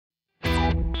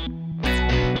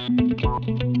Hello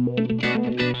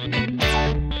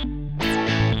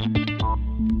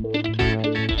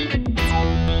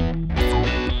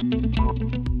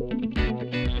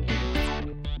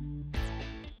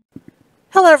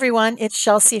everyone, it's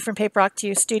Shel C from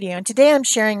PaperOcotilloStudio, and today I'm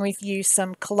sharing with you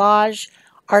some collage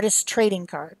artist trading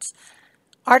cards.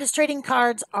 Artist trading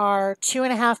cards are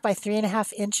 2.5 by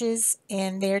 3.5 inches,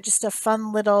 and they're just a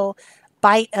fun little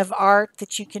bite of art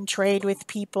that you can trade with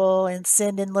people and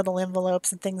send in little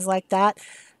envelopes and things like that.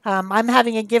 I'm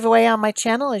having a giveaway on my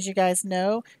channel, as you guys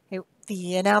know.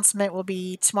 The announcement will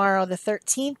be tomorrow the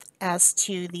 13th as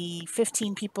to the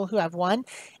 15 people who have won,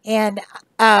 and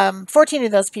 14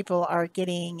 of those people are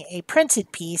getting a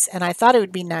printed piece, and I thought it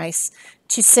would be nice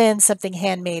to send something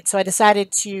handmade, so I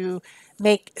decided to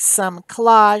make some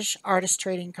collage artist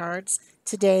trading cards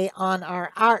today on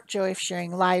our Art Joy of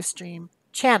Sharing live stream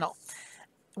channel.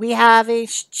 We have a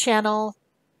channel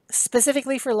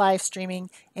specifically for live streaming,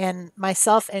 and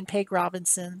myself and Peg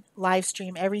Robinson live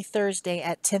stream every Thursday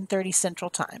at 10:30 Central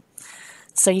Time.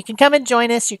 So you can come and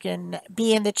join us. You can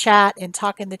be in the chat and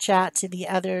talk in the chat to the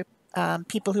other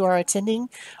people who are attending,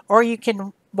 or you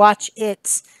can watch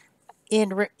it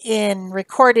in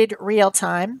recorded real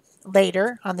time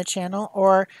later on the channel,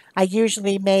 or I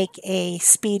usually make a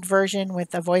speed version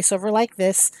with a voiceover like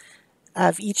this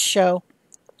of each show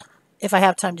if I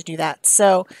have time to do that.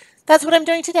 So that's what I'm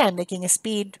doing today. I'm making a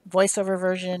speed voiceover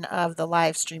version of the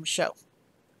live stream show.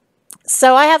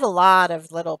 So I have a lot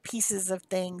of little pieces of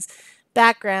things,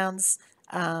 backgrounds,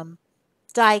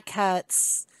 die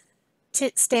cuts,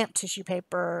 stamped tissue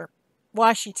paper,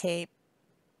 washi tape,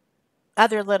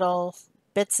 other little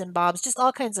bits and bobs, just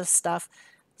all kinds of stuff.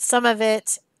 Some of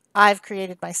it I've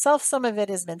created myself. Some of it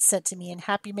has been sent to me in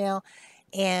Happy Mail,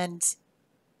 and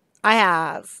I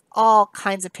have all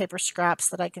kinds of paper scraps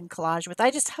that I can collage with.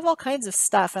 I just have all kinds of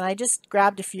stuff, and I just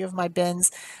grabbed a few of my bins.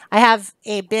 I have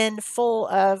a bin full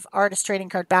of artist trading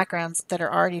card backgrounds that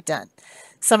are already done.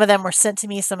 Some of them were sent to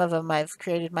me, some of them I've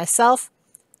created myself,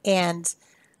 and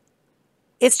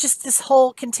it's just this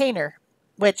whole container,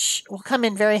 which will come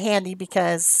in very handy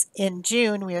because in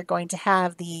June we are going to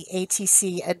have the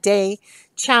ATC A Day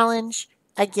Challenge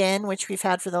again, which we've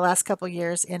had for the last couple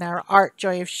years in our Art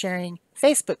Joy of Sharing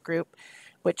Facebook group,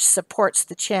 which supports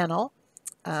the channel.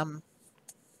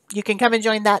 You can come and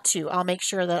join that too. I'll make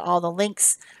sure that all the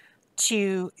links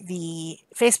to the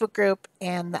Facebook group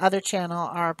and the other channel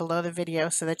are below the video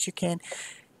so that you can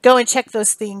go and check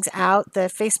those things out. The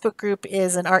Facebook group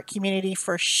is an art community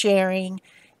for sharing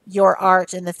your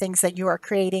art and the things that you are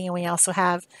creating, and we also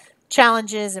have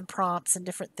challenges and prompts and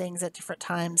different things at different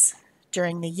times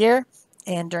during the year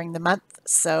and during the month.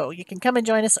 So you can come and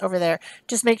join us over there.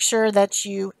 Just make sure that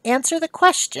you answer the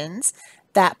questions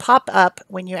that pop up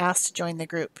when you ask to join the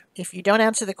group. If you don't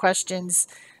answer the questions,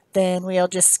 then we'll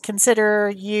just consider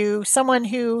you someone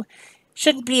who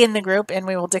shouldn't be in the group, and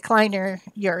we will decline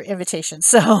your invitation.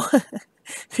 So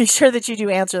be sure that you do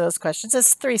answer those questions.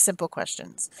 It's 3 simple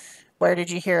questions. Where did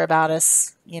you hear about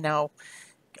us? You know,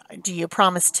 do you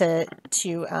promise to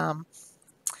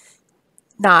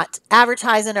not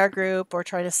advertise in our group or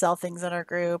try to sell things in our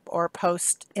group or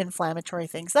post inflammatory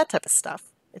things, that type of stuff.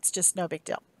 It's just no big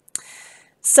deal.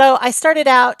 So I started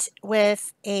out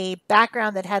with a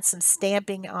background that had some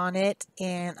stamping on it,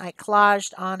 and I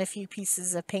collaged on a few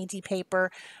pieces of painty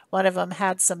paper. One of them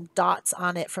had some dots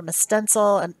on it from a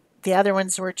stencil, and the other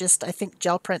ones were just, I think,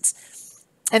 gel prints.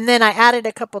 And then I added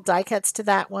a couple die cuts to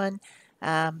that one,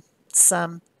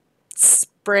 some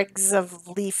sprigs of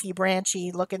leafy,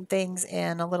 branchy looking things,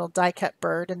 and a little die cut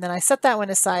bird. And then I set that one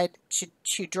aside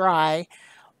to dry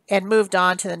and moved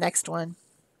on to the next one.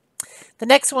 The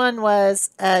next one was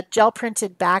a gel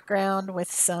printed background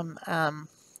with some alcohol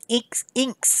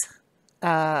inks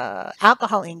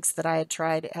that I had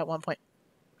tried at one point.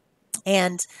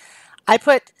 And I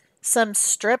put some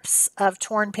strips of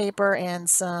torn paper and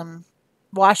some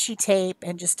washi tape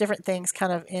and just different things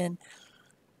kind of in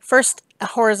first a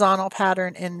horizontal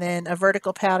pattern and then a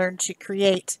vertical pattern to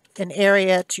create an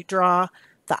area to draw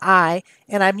the eye.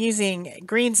 And I'm using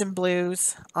greens and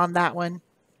blues on that one,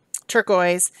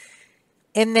 turquoise.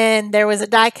 And then there was a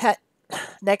die cut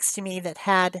next to me that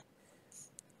had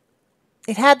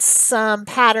some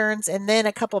patterns and then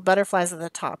a couple butterflies at the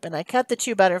top. And I cut the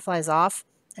 2 butterflies off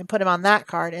and put them on that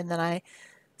card. And then I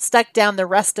stuck down the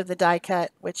rest of the die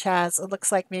cut, which has, it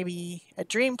looks like maybe a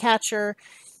dream catcher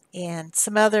and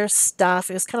some other stuff.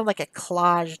 It was kind of like a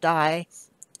collage die.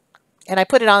 And I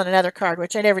put it on another card,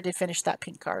 which I never did finish that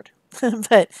pink card.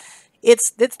 But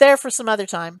it's there for some other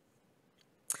time.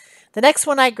 The next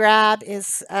one I grab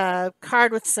is a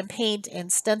card with some paint and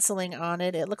stenciling on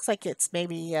it. It looks like it's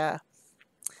maybe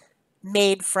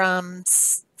made from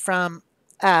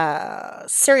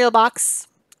cereal box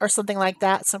or something like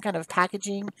that, some kind of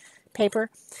packaging paper.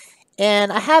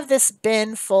 And I have this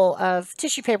bin full of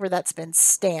tissue paper that's been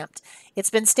stamped. It's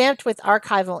been stamped with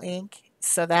archival ink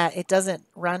so that it doesn't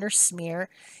run or smear.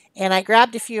 And I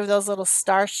grabbed a few of those little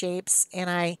star shapes and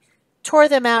I tore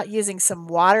them out using some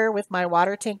water with my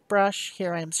water tank brush.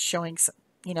 Here I'm showing some,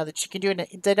 that you can do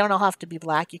it. They don't all have to be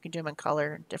black. You can do them in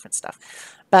color and different stuff.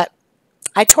 But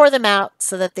I tore them out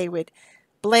so that they would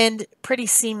blend pretty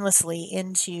seamlessly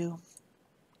into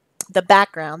the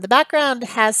background. The background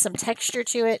has some texture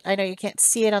to it. I know you can't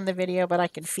see it on the video, but I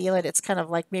can feel it. It's kind of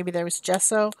like maybe there was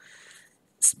gesso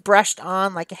brushed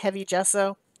on, like a heavy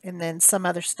gesso, and then some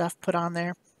other stuff put on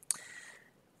there.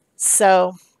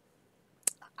 So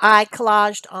I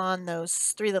collaged on those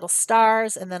 3 little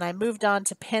stars, and then I moved on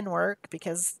to pen work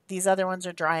because these other ones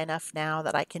are dry enough now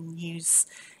that I can use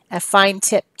a fine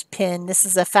tipped pin. This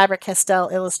is a Faber-Castell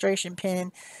illustration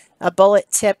pin, a bullet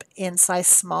tip in size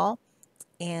small.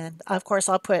 And of course,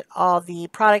 I'll put all the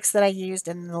products that I used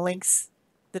in the links,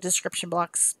 the description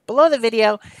box below the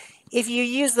video. If you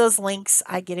use those links,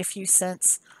 I get a few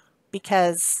cents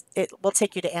because it will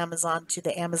take you to Amazon, to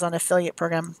the Amazon affiliate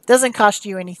program. It doesn't cost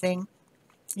you anything.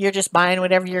 You're just buying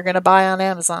whatever you're going to buy on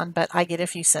Amazon, but I get a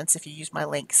few cents if you use my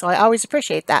link. So I always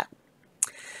appreciate that.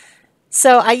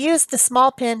 So I used the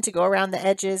small pen to go around the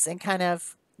edges and kind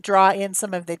of draw in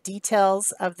some of the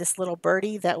details of this little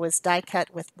birdie that was die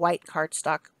cut with white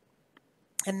cardstock.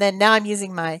 And then now I'm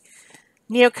using my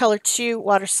Neocolor 2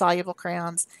 water-soluble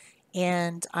crayons,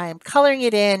 and I'm coloring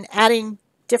it in, adding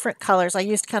different colors. I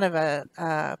used kind of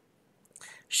a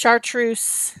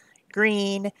chartreuse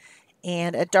green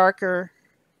and a darker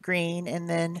green, and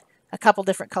then a couple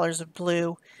different colors of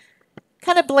blue.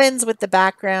 Kind of blends with the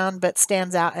background, but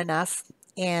stands out enough.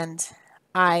 And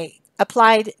I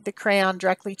applied the crayon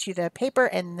directly to the paper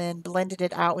and then blended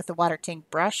it out with the water tank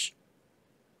brush.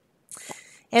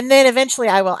 And then eventually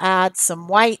I will add some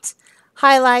white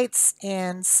highlights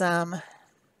and some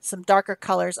darker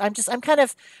colors. I'm kind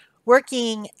of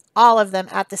working all of them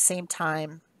at the same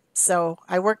time. So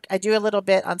I do a little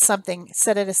bit on something,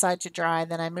 set it aside to dry,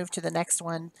 then I move to the next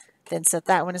one, then set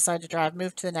that one aside to dry,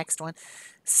 move to the next one,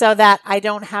 so that I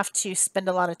don't have to spend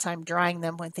a lot of time drying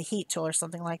them with the heat tool or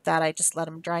something like that. I just let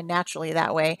them dry naturally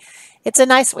that way. It's a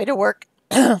nice way to work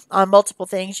on multiple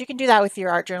things. You can do that with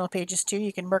your art journal pages too.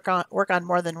 You can work on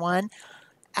more than one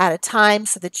at a time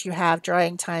so that you have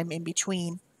drying time in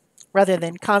between rather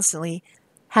than constantly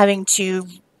having to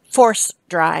force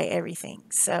dry everything.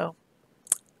 So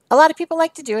a lot of people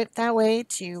like to do it that way,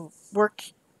 to work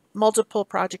multiple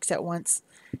projects at once,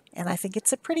 and I think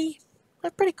it's a pretty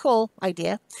cool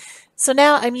idea. So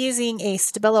now I'm using a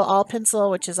Stabilo All pencil,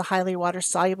 which is a highly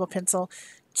water-soluble pencil,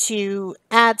 to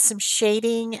add some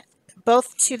shading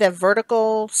both to the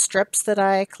vertical strips that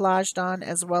I collaged on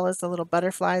as well as the little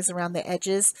butterflies around the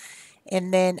edges,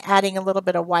 and then adding a little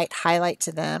bit of white highlight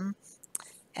to them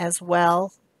as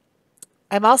well.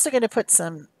 I'm also going to put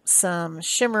some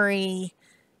shimmery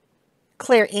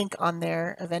clear ink on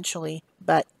there eventually,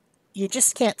 but you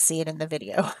just can't see it in the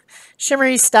video.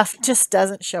 Shimmery stuff just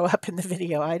doesn't show up in the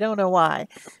video. I don't know why,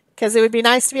 because it would be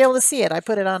nice to be able to see it. I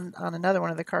put it on another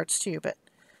one of the cards too, but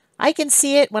I can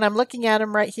see it when I'm looking at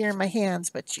them right here in my hands,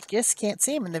 but you just can't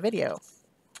see them in the video.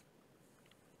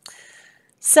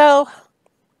 So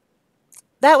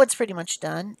that one's pretty much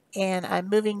done, and I'm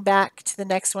moving back to the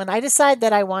next one. I decide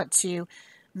that I want to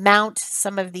mount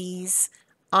some of these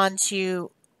onto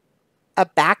a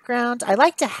background. I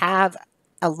like to have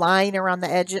a line around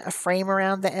the edge, a frame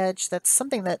around the edge. That's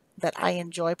something that I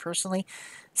enjoy personally.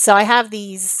 So I have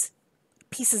these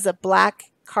pieces of black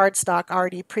cardstock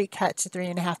already pre-cut to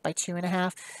 3.5 by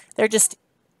 2.5. They're just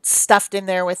stuffed in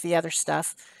there with the other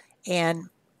stuff. And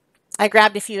I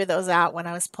grabbed a few of those out when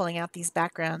I was pulling out these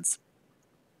backgrounds.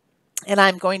 And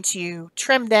I'm going to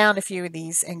trim down a few of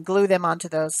these and glue them onto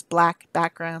those black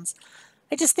backgrounds.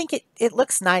 I just think it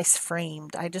looks nice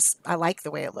framed. I like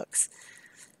the way it looks.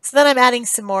 So then I'm adding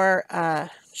some more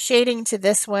shading to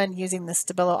this one using the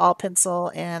Stabilo All pencil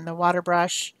and the water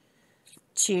brush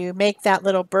to make that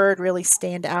little bird really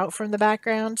stand out from the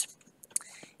background.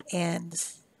 And,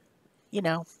 you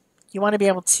want to be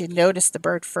able to notice the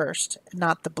bird first,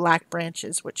 not the black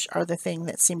branches, which are the thing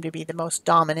that seem to be the most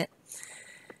dominant.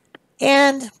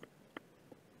 And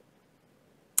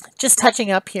just touching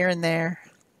up here and there.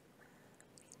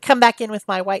 Come back in with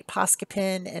my white Posca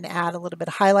pen and add a little bit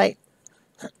of highlight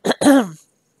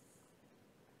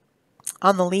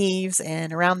on the leaves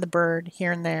and around the bird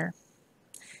here and there.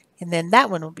 And then that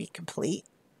one will be complete.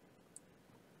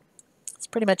 It's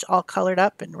pretty much all colored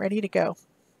up and ready to go.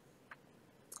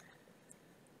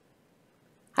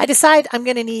 I decide I'm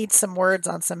going to need some words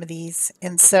on some of these.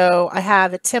 And so I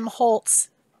have a Tim Holtz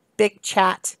Big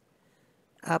Chat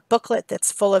booklet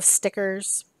that's full of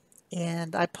stickers.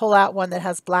 And I pull out one that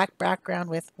has black background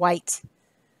with white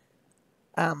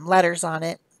letters on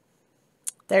it.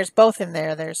 There's both in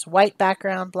there. There's white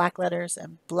background, black letters,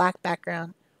 and black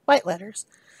background, white letters.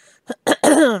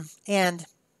 And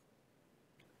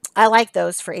I like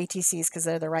those for ATCs because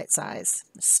they're the right size,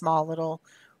 small little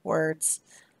words.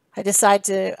 I decide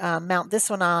to mount this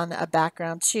one on a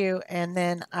background too, and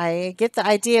then I get the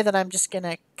idea that I'm just going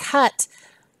to cut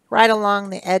right along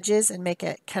the edges and make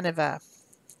it kind of a,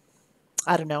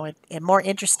 I don't know, a more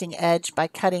interesting edge by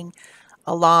cutting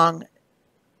along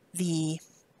the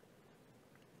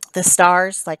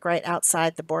stars, like right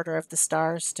outside the border of the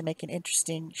stars to make an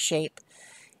interesting shape.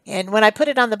 And when I put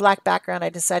it on the black background, I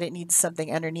decided it needs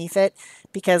something underneath it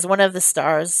because one of the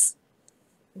stars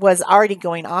was already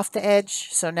going off the edge,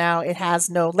 so now it has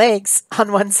no legs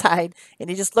on one side,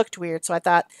 and it just looked weird. So I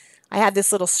thought I had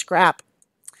this little scrap.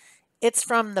 It's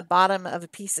from the bottom of a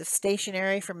piece of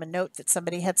stationery from a note that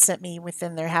somebody had sent me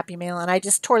within their Happy Mail, and I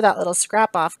just tore that little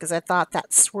scrap off because I thought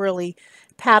that swirly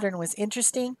pattern was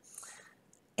interesting.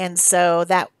 And so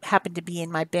that happened to be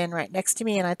in my bin right next to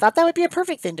me, and I thought that would be a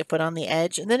perfect thing to put on the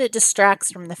edge. And then it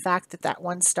distracts from the fact that that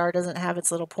one star doesn't have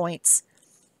its little points.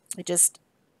 It just,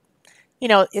 you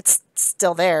know, it's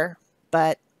still there,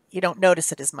 but you don't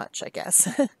notice it as much, I guess.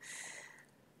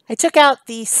 I took out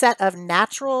the set of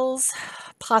Naturals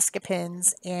Posca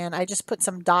pens, and I just put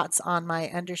some dots on my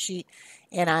undersheet,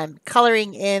 and I'm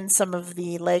coloring in some of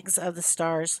the legs of the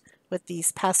stars with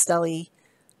these pastel-y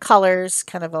colors,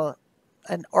 kind of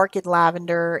an orchid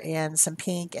lavender and some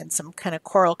pink and some kind of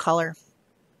coral color,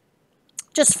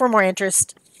 just for more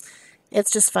interest.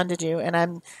 It's just fun to do, and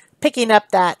I'm picking up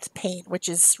that paint, which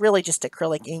is really just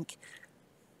acrylic ink,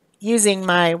 using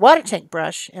my water tank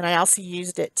brush, and I also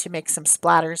used it to make some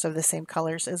splatters of the same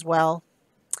colors as well.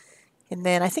 And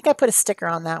then I think I put a sticker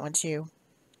on that one too,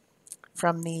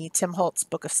 from the Tim Holtz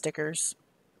book of stickers,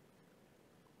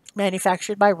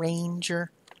 manufactured by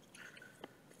Ranger.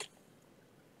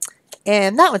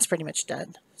 And that one's pretty much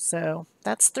done. So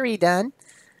that's 3 done.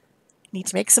 Need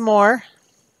to make some more.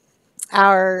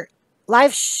 Our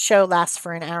live show lasts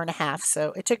for an hour and a half,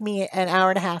 so it took me an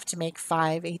hour and a half to make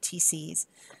 5 ATCs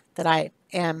that I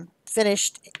am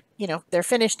finished. You know, they're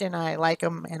finished and I like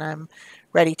them, and I'm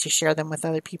ready to share them with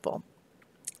other people.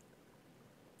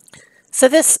 So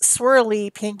this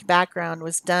swirly pink background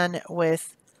was done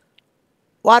with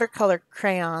watercolor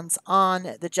crayons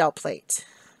on the gel plate.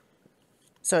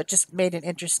 So it just made an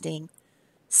interesting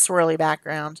swirly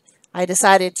background. I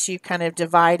decided to kind of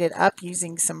divide it up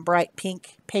using some bright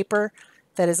pink paper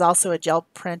that is also a gel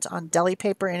print on deli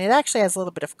paper, and it actually has a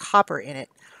little bit of copper in it,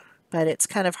 but it's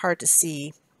kind of hard to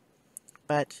see.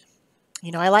 But,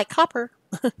 you know, I like copper.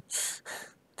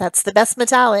 That's the best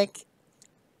metallic.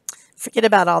 Forget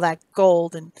about all that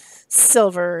gold and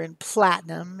silver and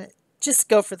platinum. Just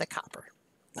go for the copper.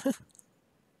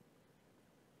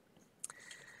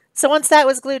 So once that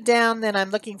was glued down, then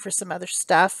I'm looking for some other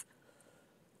stuff.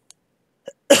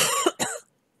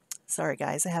 Sorry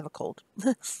guys, I have a cold.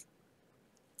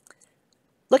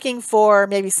 Looking for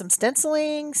maybe some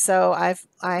stenciling. So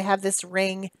I have this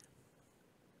ring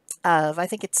of, I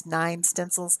think it's 9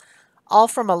 stencils, all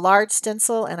from a large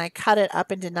stencil, and I cut it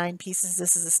up into 9 pieces.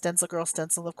 This is a Stencil Girl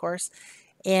stencil, of course.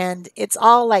 And it's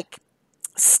all like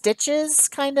stitches,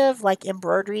 kind of like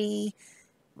embroidery.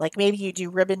 Like maybe you do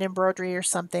ribbon embroidery or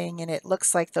something, and it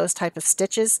looks like those type of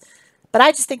stitches. But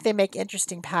I just think they make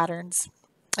interesting patterns.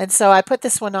 And so I put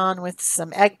this one on with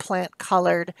some eggplant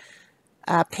colored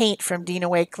paint from Dina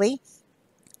Wakley,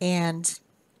 and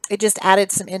it just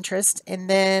added some interest. And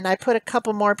then I put a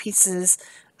couple more pieces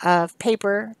of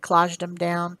paper, collaged them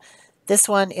down. This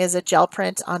one is a gel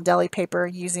print on deli paper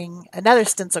using another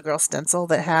Stencil Girl stencil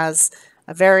that has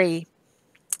a very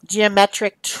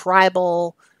geometric,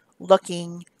 tribal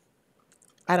looking,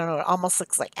 I don't know, it almost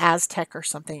looks like Aztec or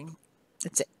something.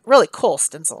 It's a really cool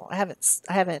stencil. I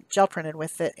haven't gel printed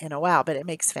with it in a while, but it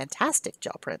makes fantastic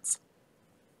gel prints.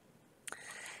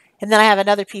 And then I have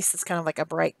another piece that's kind of like a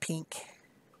bright pink,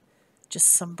 just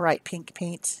some bright pink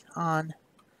paint on.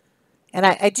 And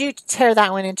I do tear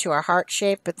that one into a heart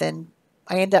shape, but then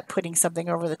I end up putting something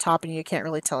over the top and you can't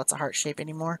really tell it's a heart shape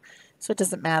anymore. So it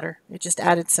doesn't matter. It just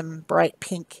added some bright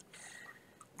pink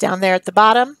down there at the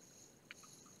bottom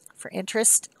for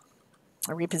interest.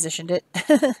 I repositioned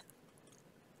it.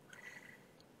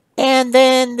 And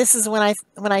then this is when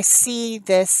I see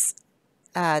this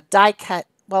die cut.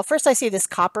 Well, first I see this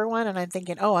copper one and I'm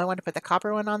thinking, oh, I want to put the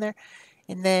copper one on there.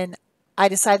 And then I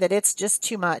decide that it's just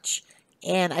too much.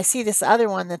 And I see this other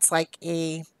one that's like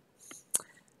a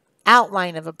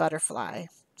outline of a butterfly,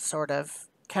 sort of,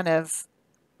 kind of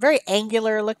very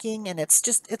angular looking, and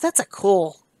that's a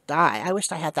cool die. I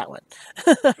wished I had that one.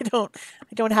 I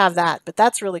don't have that, but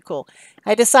that's really cool.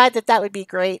 I decided that that would be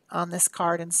great on this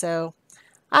card, and so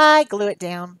I glue it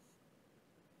down.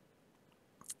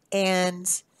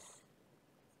 And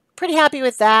pretty happy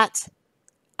with that.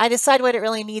 I decide what it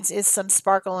really needs is some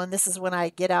sparkle, and this is when I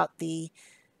get out the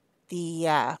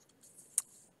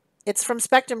it's from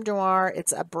Spectrum Noir.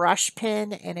 It's a brush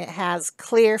pen, and it has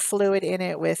clear fluid in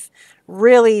it with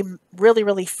really, really,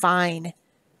 really fine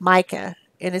mica,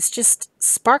 and it's just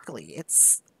sparkly.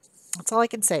 That's all I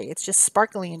can say. It's just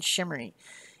sparkly and shimmery.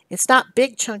 It's not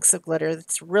big chunks of glitter.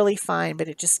 That's really fine, but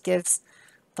it just gives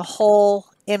the whole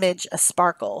image a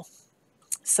sparkle.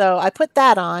 So I put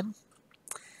that on.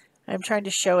 I'm trying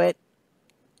to show it.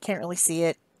 Can't really see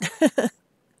it.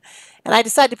 And I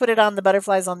decided to put it on the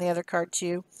butterflies on the other card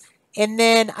too. And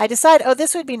then I decide, oh,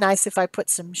 this would be nice if I put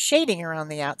some shading around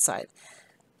the outside.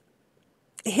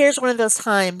 Here's one of those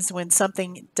times when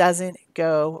something doesn't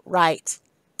go right.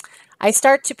 I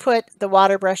start to put the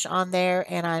water brush on there,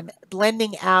 and I'm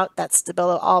blending out that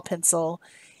Stabilo All pencil,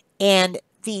 and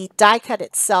the die cut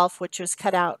itself, which was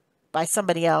cut out by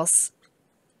somebody else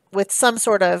with some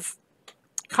sort of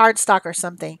cardstock or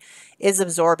something, is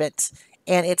absorbent,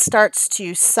 and it starts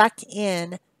to suck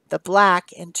in the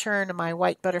black and turn my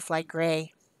white butterfly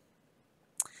gray.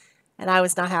 And I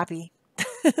was not happy.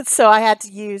 So I had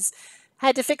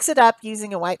to fix it up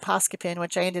using a white Posca pen,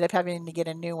 which I ended up having to get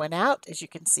a new one out, as you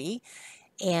can see.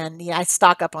 And yeah, I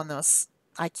stock up on those.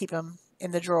 I keep them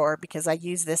in the drawer because I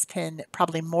use this pen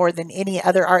probably more than any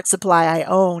other art supply I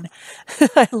own.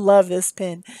 I love this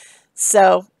pen.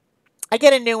 So I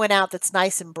get a new one out that's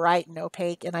nice and bright and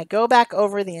opaque, and I go back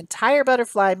over the entire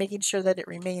butterfly, making sure that it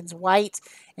remains white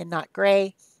and not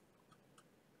gray.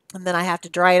 And then I have to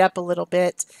dry it up a little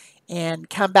bit and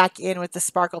come back in with the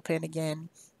sparkle pen again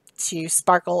to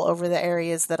sparkle over the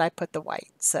areas that I put the white.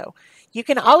 So you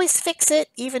can always fix it,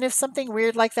 even if something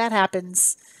weird like that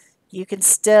happens. You can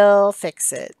still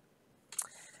fix it.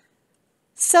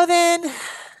 So then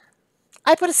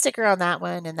I put a sticker on that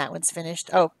one, and that one's finished.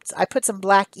 Oh, I put some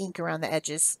black ink around the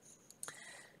edges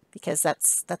because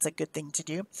that's a good thing to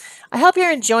do. I hope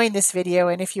you're enjoying this video,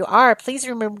 and if you are, please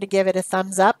remember to give it a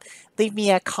thumbs up. Leave me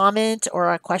a comment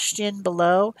or a question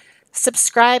below.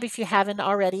 Subscribe if you haven't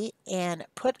already, and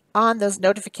put on those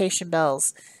notification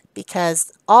bells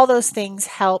because all those things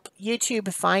help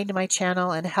YouTube find my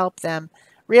channel and help them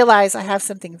realize I have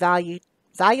something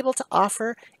valuable to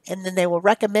offer, and then they will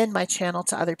recommend my channel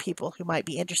to other people who might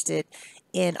be interested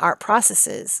in art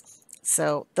processes.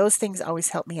 So those things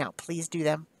always help me out. Please do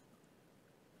them.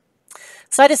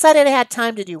 So I decided I had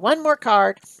time to do one more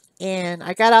card, and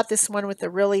I got out this one with a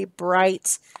really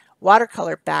bright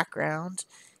watercolor background,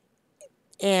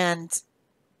 and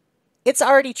it's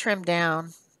already trimmed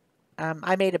down.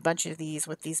 I made a bunch of these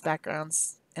with these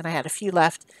backgrounds, and I had a few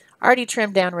left, already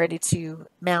trimmed down, ready to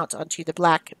mount onto the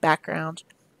black background.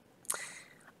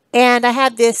 And I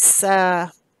had this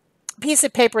piece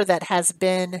of paper that has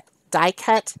been die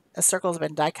cut. A circle has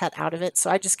been die cut out of it, so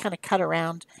I just kind of cut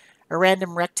around a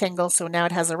random rectangle. So now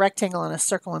it has a rectangle and a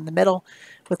circle in the middle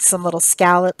with some little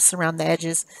scallops around the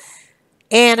edges.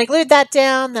 And I glued that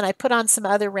down. Then I put on some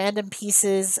other random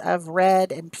pieces of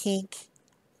red and pink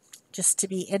just to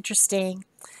be interesting.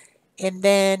 And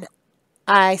then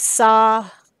I saw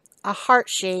a heart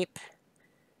shape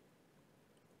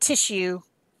tissue,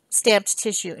 stamped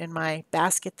tissue in my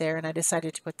basket there, and I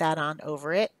decided to put that on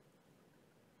over it.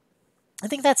 I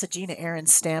think that's a Gina Aaron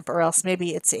stamp, or else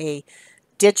maybe it's a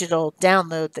digital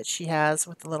download that she has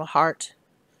with the little heart.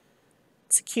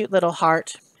 It's a cute little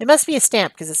heart. It must be a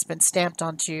stamp because it's been stamped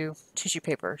onto tissue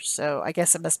paper, so I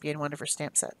guess it must be in one of her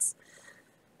stamp sets.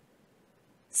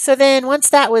 So then once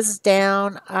that was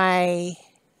down, I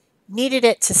needed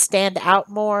it to stand out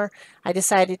more. I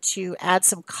decided to add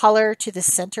some color to the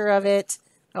center of it.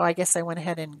 Oh, I guess I went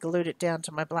ahead and glued it down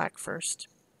to my black first.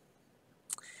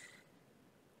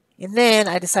 And then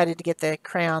I decided to get the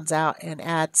crayons out and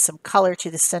add some color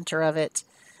to the center of it.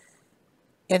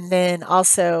 And then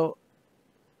also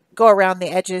go around the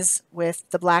edges with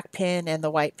the black pen and the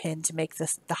white pen to make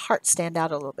the heart stand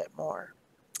out a little bit more.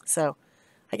 So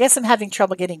I guess I'm having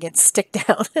trouble getting it stick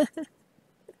down.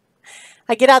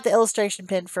 I get out the illustration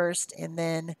pen first and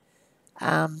then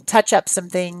touch up some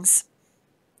things.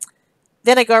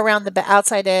 Then I go around the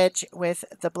outside edge with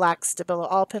the black Stabilo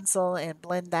All pencil and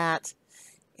blend that.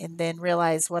 And then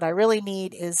realize what I really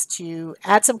need is to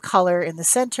add some color in the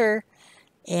center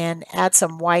and add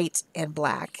some white and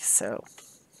black. So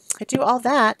I do all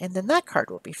that, and then that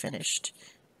card will be finished.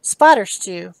 Spotters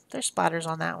too. There's spotters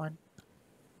on that one.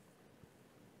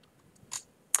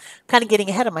 I'm kind of getting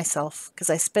ahead of myself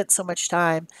because I spent so much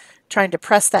time trying to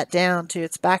press that down to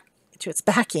its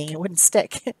backing. It wouldn't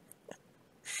stick.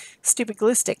 Stupid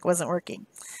glue stick wasn't working.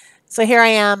 So here I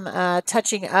am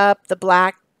touching up the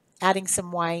black, adding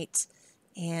some white,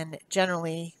 and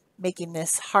generally making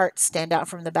this heart stand out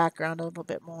from the background a little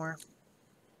bit more.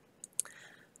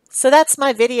 So that's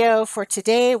my video for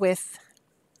today with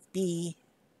the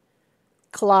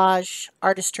collage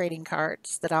artist trading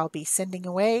cards that I'll be sending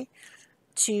away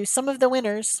to some of the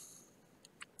winners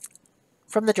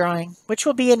from the drawing, which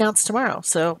will be announced tomorrow.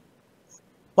 So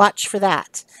watch for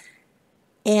that.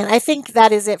 And I think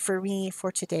that is it for me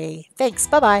for today. Thanks.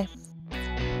 Bye-bye.